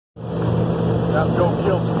About to go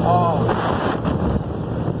kill some hogs.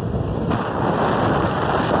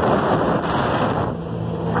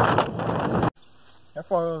 How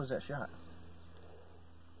far over was that shot?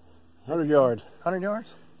 100 yards. 100 yards?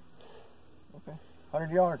 Okay.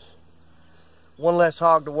 100 yards. One less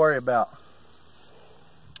hog to worry about.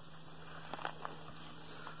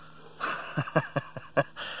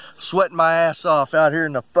 Sweating my ass off out here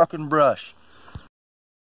in the fucking brush.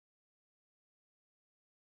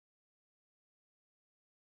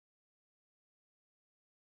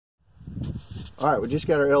 All right, we just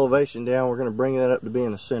got our elevation down. We're going to bring that up to be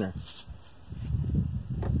in the center.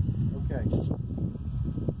 Okay.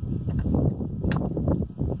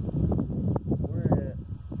 We're at,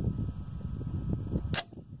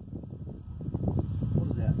 what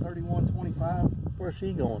is that, 3125? Where's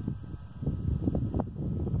she going?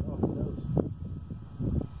 Oh, who knows?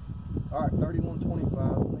 All right,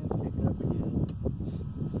 3125. Wind's kicking up again.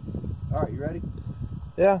 All right, you ready?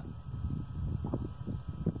 Yeah.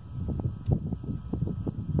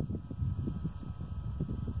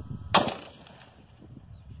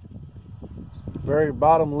 Very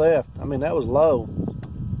bottom left. I mean, that was low.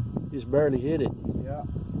 Just barely hit it. Yeah.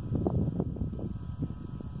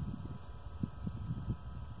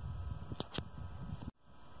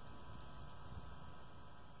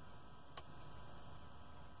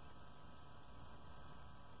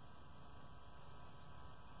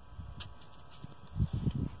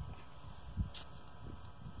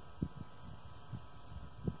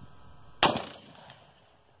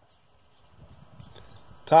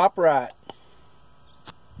 Top right.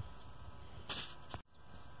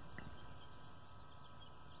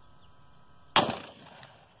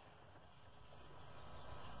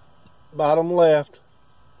 Bottom left.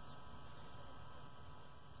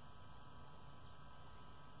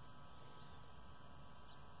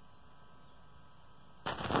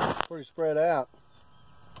 Pretty spread out.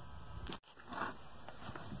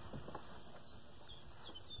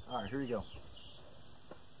 All right, here you go.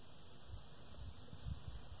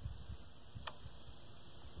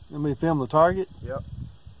 Let me film the target. Yep.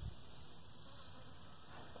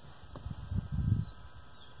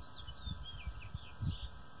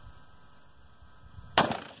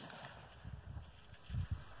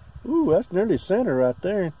 Ooh, that's nearly center right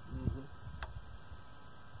there.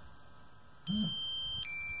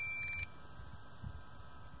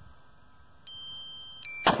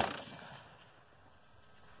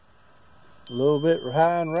 A little bit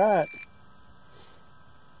high and right.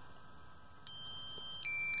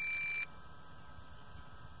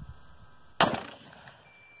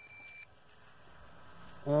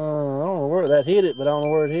 I don't know where that hit it, but I don't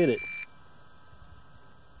know where it hit it.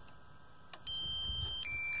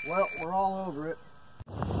 Well, we're all over it.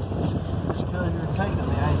 Just because you're taking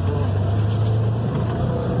me, I ain't doing it.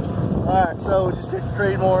 Alright, so we just took the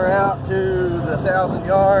Creedmoor out to the 1,000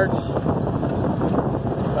 yards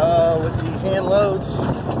with the hand loads.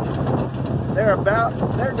 They're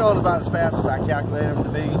going about as fast as I calculated them to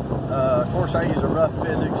be. Of course, I use a rough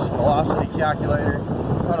physics velocity calculator.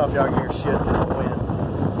 I don't know if y'all can hear shit at this point.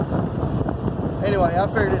 Anyway, I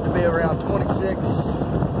figured it to be around 26,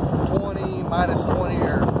 20, minus 20,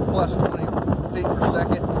 or plus 20 feet per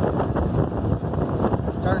second.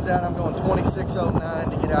 Turns out I'm going 2609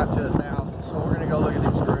 to get out to 1,000, so we're going to go look at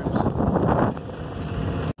these groups.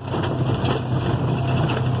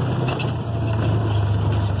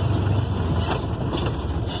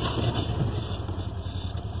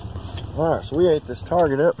 Alright, so we ate this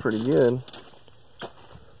target up pretty good.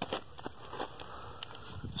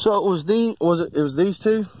 So it was it was these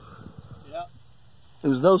two? Yeah. It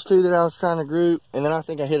was those two that I was trying to group, and then I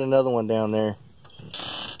think I hit another one down there.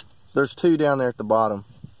 There's two down there at the bottom.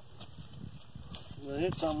 Well,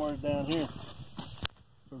 hit somewhere down here.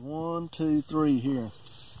 There's 1, 2, 3 here.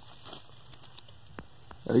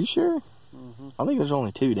 Are you sure? Mm-hmm. I think there's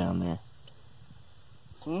only two down there.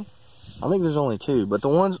 Hmm? I think there's only two, but the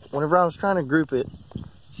ones, whenever I was trying to group it,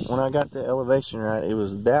 when I got the elevation right, it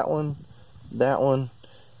was that one,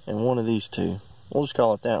 and one of these two. We'll just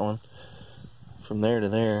call it that one. From there to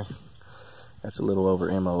there, that's a little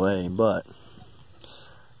over MOA, but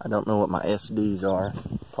I don't know what my SDs are.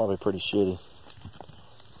 Probably pretty shitty.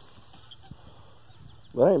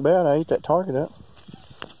 But ain't bad, I ate that target up.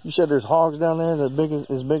 You said there's hogs down there as big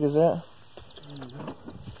as that? Mm-hmm.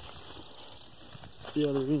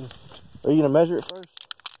 Yeah, there is. Are you gonna measure it first?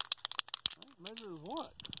 Measure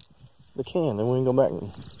what? The can, then we can go back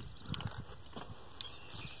and...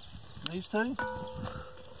 These two?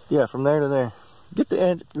 Yeah, from there to there. Get the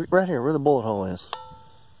edge right here where the bullet hole is.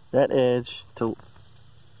 That edge to...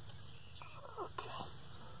 Okay.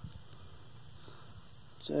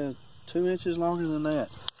 So 2 inches longer than that.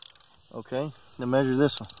 Okay, now measure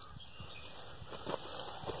this one.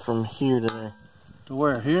 From here to there. To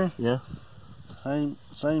where? Here? Yeah. Same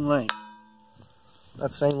length.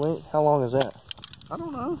 That's the same length? How long is that? I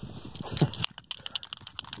don't know.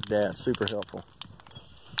 Dad, super helpful.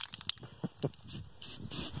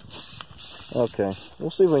 Okay,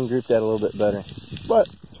 we'll see if we can group that a little bit better. But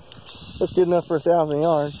that's good enough for 1,000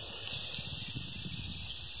 yards.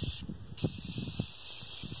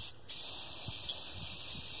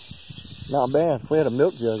 Not bad. If we had a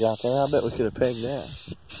milk jug out there, I bet we could have pegged that.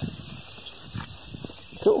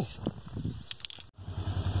 Cool.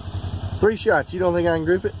 3 shots. You don't think I can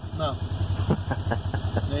group it? No.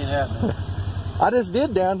 It ain't happening. I just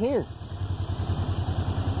did down here.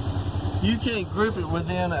 You can't group it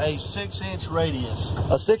within a 6-inch radius.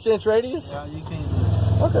 A 6-inch radius? Yeah, you can't do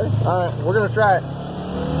it. Okay. Alright, we're going to try it.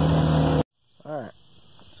 Alright.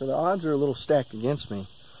 So the odds are a little stacked against me.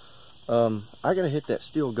 I got to hit that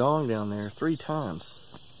steel gong down there 3 times.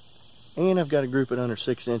 And I've got to group it under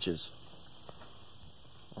 6 inches.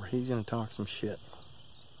 Or he's going to talk some shit.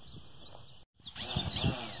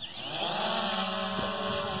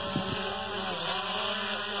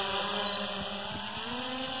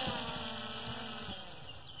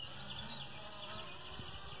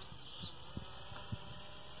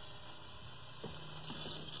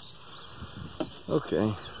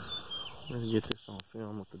 Okay, we're gonna get this on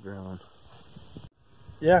film with the drone.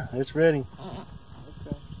 Yeah, it's ready.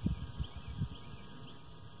 Okay.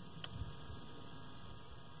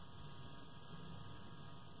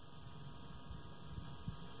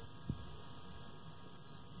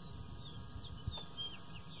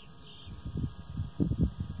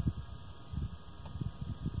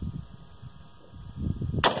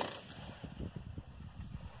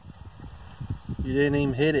 You didn't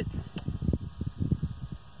even hit it.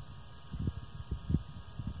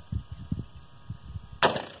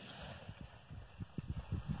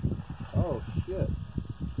 Oh shit.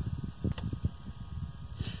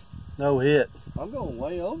 No hit. I'm going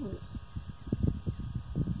way over it.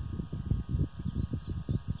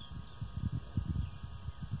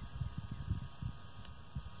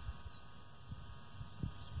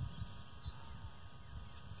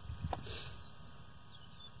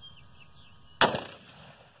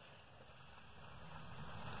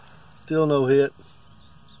 Still no hit.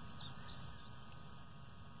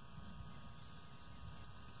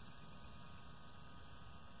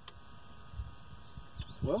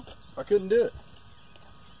 Well, I couldn't do it.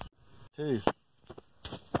 2.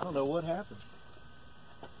 I don't know what happened.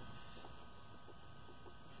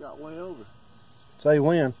 Shot way over. Say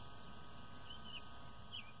when.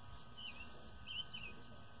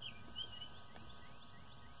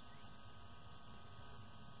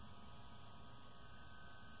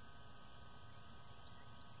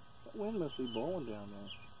 That wind must be blowing down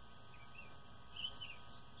there.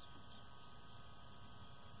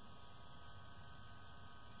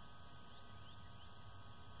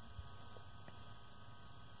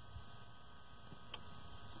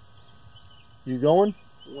 You going?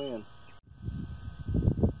 When?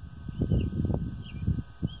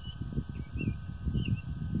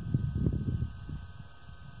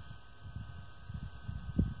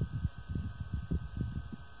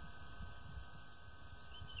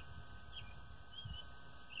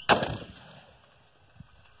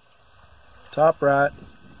 Top right.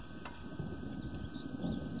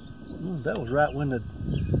 That was right when the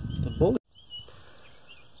bullet.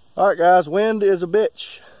 Alright guys, wind is a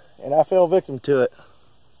bitch. And I fell victim to it.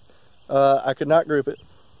 I could not group it.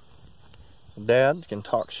 Dad can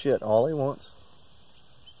talk shit all he wants.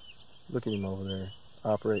 Look at him over there,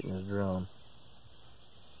 operating his drone.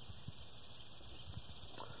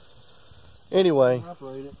 Anyway.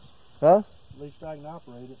 Operate it. Huh? At least I can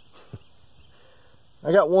operate it.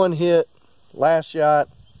 I got 1 hit. Last shot.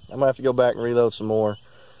 I might have to go back and reload some more.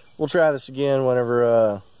 We'll try this again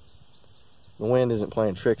whenever the wind isn't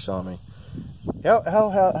playing tricks on me.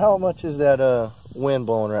 How much is that wind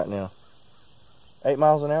blowing right now? 8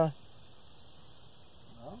 miles an hour?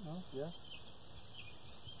 I don't know, yeah.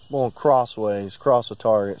 Blowing crossways, cross the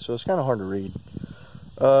target, so it's kind of hard to read.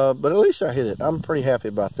 But at least I hit it. I'm pretty happy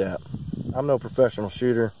about that. I'm no professional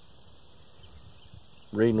shooter.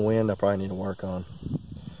 Reading wind, I probably need to work on.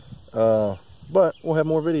 But we'll have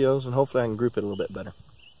more videos, and hopefully I can group it a little bit better.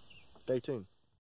 Stay tuned.